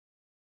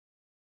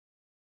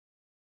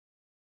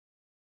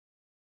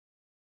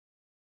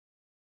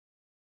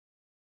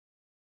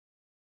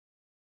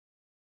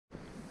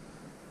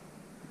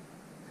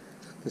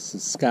This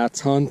is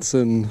Scott's Hunts,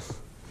 and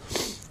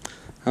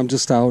I'm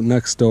just out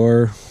next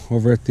door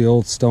over at the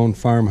old stone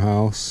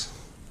farmhouse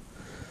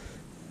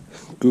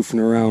goofing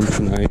around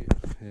tonight,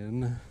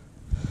 and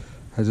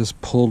I just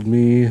pulled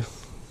me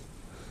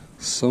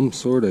some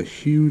sort of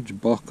huge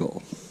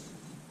buckle.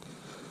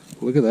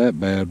 Look at that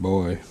bad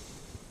boy.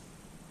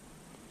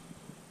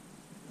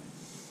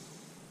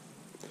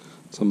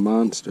 It's a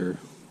monster.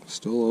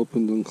 Still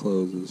opens and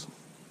closes.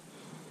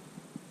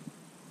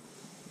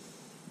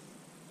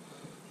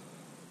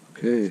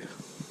 Okay,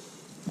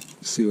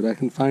 see what I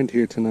can find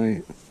here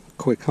tonight.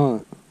 Quick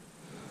hunt.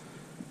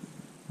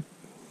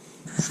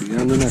 See you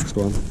on the next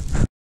one.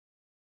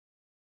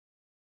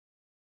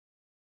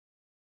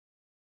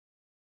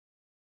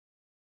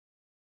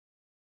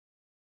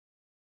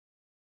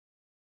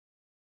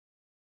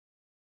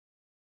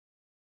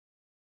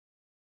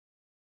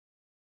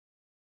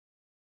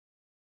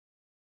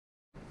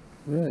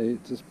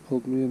 Right, just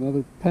pulled me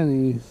another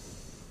penny.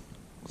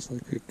 Looks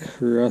like a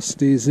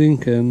crusty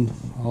Zinkin,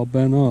 all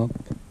bent up.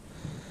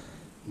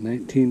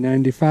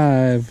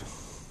 1995.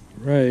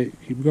 Right,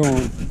 keep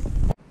going.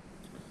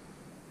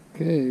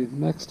 Okay,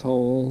 next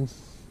hole.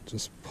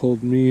 Just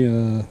pulled me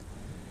a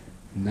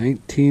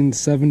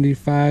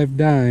 1975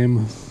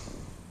 dime.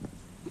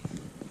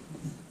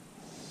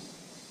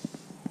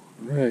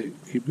 Right,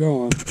 keep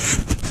going.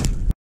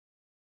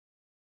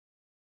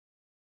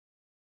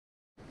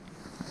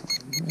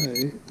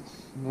 Right,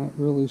 not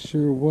really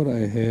sure what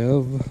I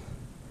have.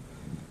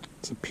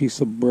 It's a piece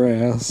of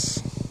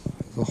brass.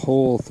 There's a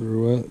hole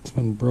through it. It's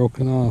been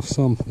broken off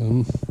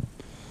something.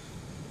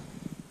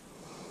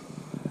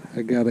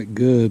 I got it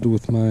good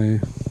with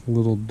my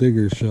little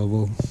digger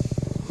shovel.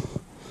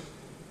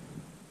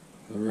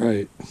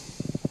 Alright,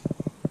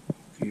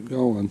 keep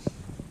going.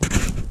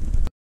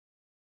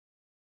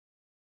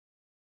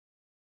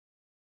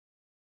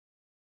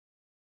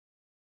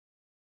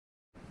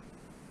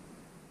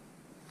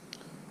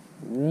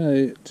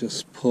 Alright,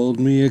 just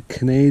pulled me a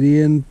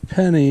Canadian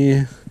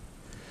penny.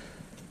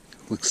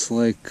 Looks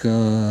like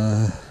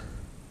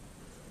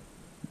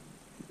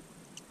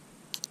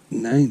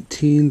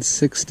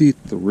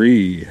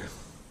 1963.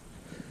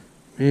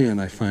 Man,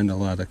 I find a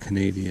lot of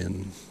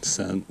Canadian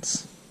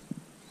cents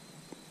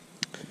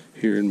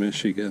here in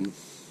Michigan.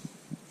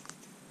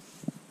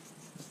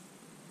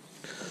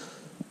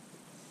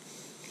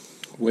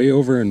 Way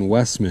over in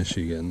West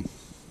Michigan.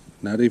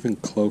 Not even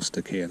close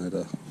to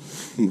Canada.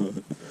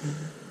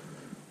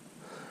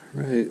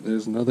 Right,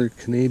 there's another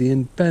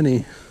Canadian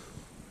penny.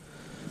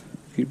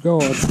 Keep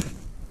going.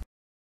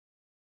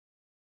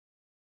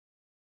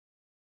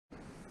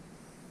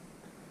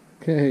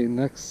 Okay,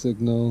 next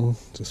signal.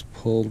 Just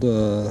pulled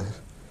a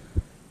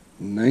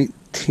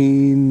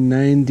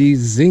 1990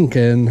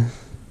 Zinkin.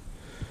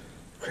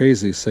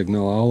 Crazy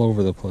signal all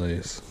over the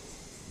place.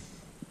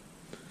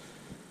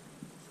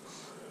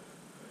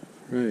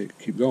 Right,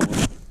 keep going.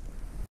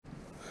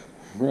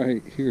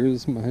 Right,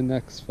 here's my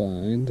next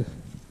find.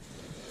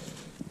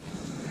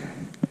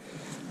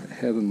 It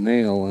had a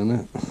nail in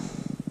it.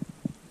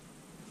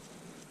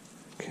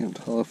 Can't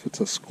tell if it's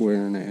a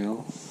square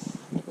nail.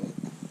 But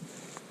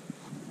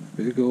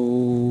big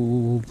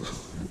old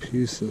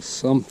piece of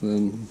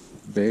something.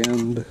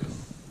 Band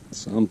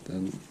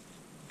something.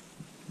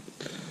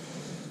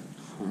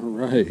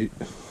 Alright,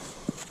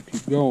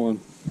 keep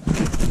going.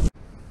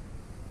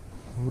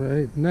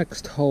 Alright,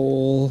 next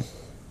hole.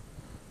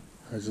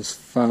 I just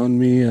found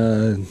me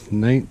a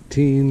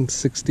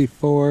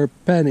 1964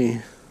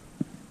 penny.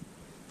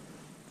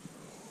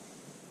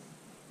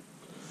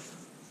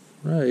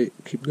 Right,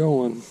 keep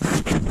going.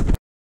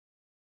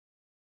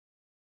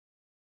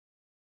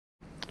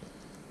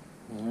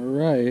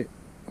 Alright,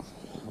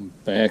 I'm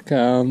back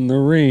on the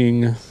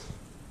ring.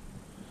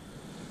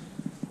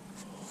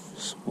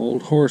 Some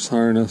old horse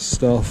harness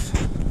stuff.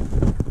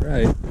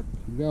 Right,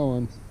 keep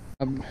going.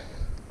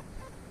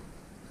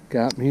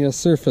 Got me a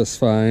surface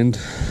find.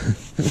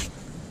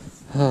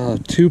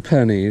 2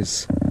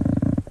 pennies.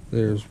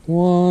 There's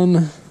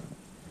 1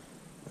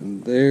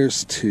 and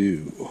there's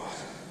 2.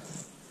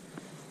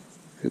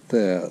 Look at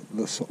that.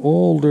 This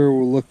older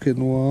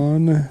looking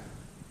one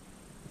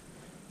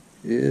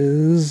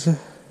is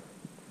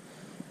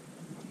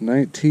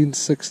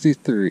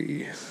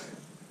 1963.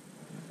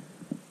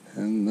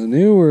 And the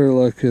newer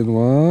looking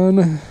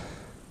one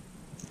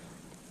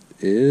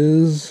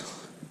is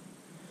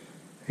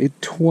a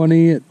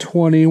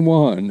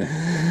 2021.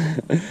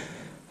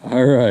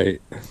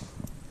 Alright.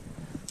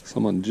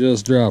 Someone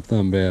just dropped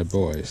them bad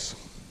boys.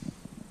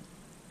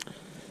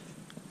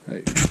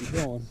 Alright, keep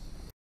going.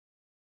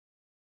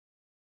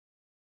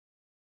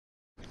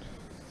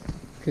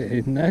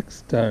 Okay,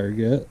 next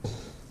target.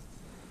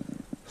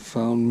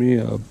 Found me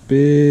a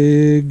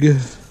big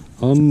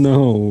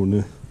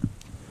unknown.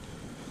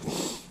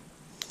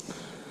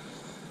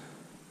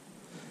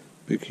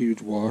 Big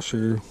huge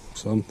washer,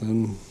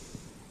 something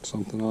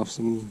off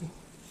some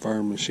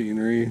farm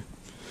machinery.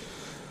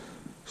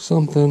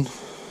 Something.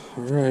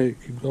 Alright,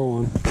 keep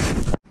going.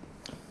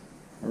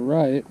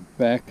 Alright,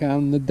 back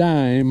on the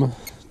dime.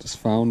 Just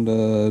found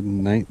a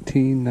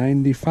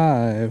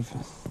 1995.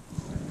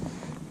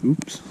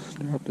 Oops,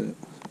 dropped it.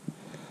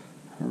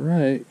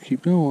 Alright,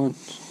 keep going.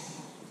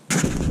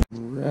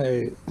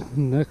 Alright,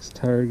 next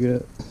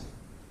target.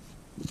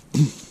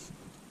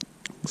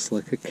 Looks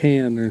like a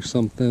can or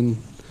something.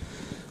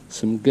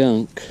 Some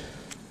gunk.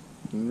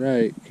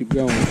 Alright, keep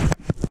going.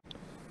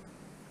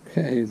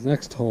 Okay,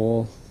 next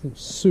hole.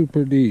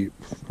 Super deep.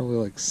 Probably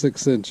like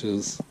 6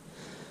 inches.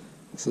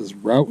 This is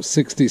Route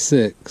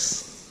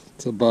 66.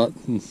 It's a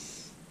button.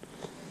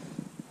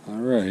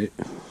 Alright.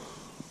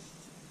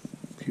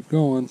 Keep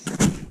going.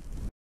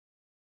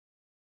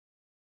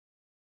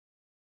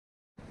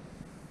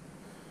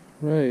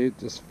 Right,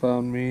 just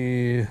found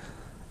me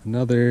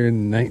another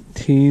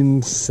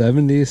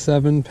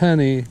 1977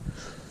 penny.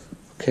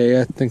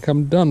 Okay, I think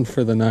I'm done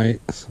for the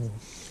night. So,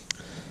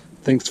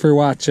 thanks for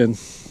watching.